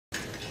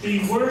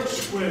He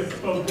works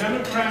with both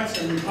Democrats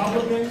and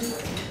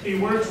Republicans. He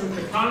works with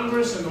the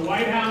Congress and the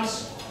White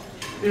House.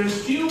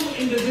 There's few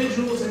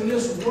individuals in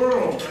this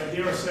world, I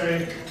dare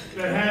say,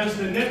 that has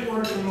the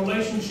network and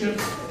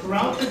relationships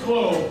throughout the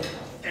globe.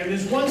 And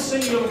there's one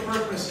singular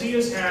purpose he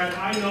has had,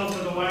 I know,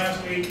 for the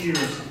last 8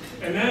 years,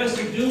 and that is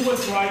to do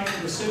what's right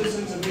for the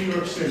citizens of New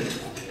York City.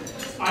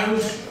 I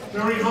was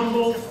very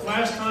humbled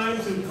last time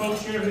to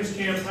co-chair his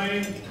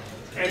campaign,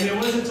 and there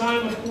was a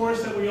time, of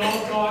course, that we all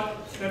thought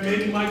that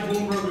maybe Mike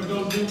Bloomberg would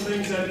go do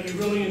things that he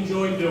really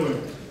enjoyed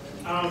doing.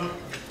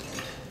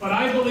 But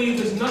I believe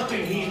there's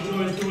nothing he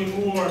enjoys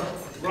doing more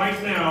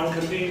right now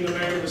than being the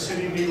mayor of the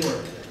city of New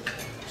York.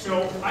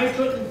 So I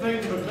couldn't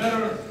think of a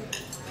better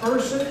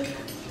person,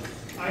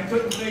 I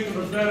couldn't think of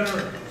a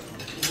better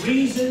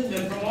reason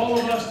than for all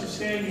of us to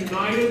stand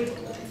united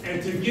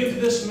and to give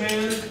this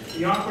man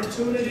the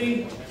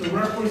opportunity to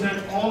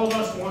represent all of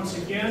us once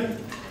again.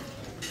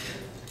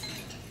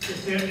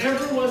 If there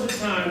ever was a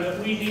time that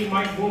we need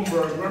Mike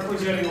Bloomberg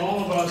representing all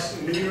of us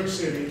in New York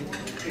City,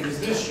 it is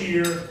this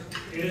year,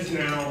 it is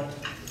now.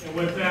 And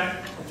with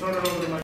that, I'll turn it over to Mike.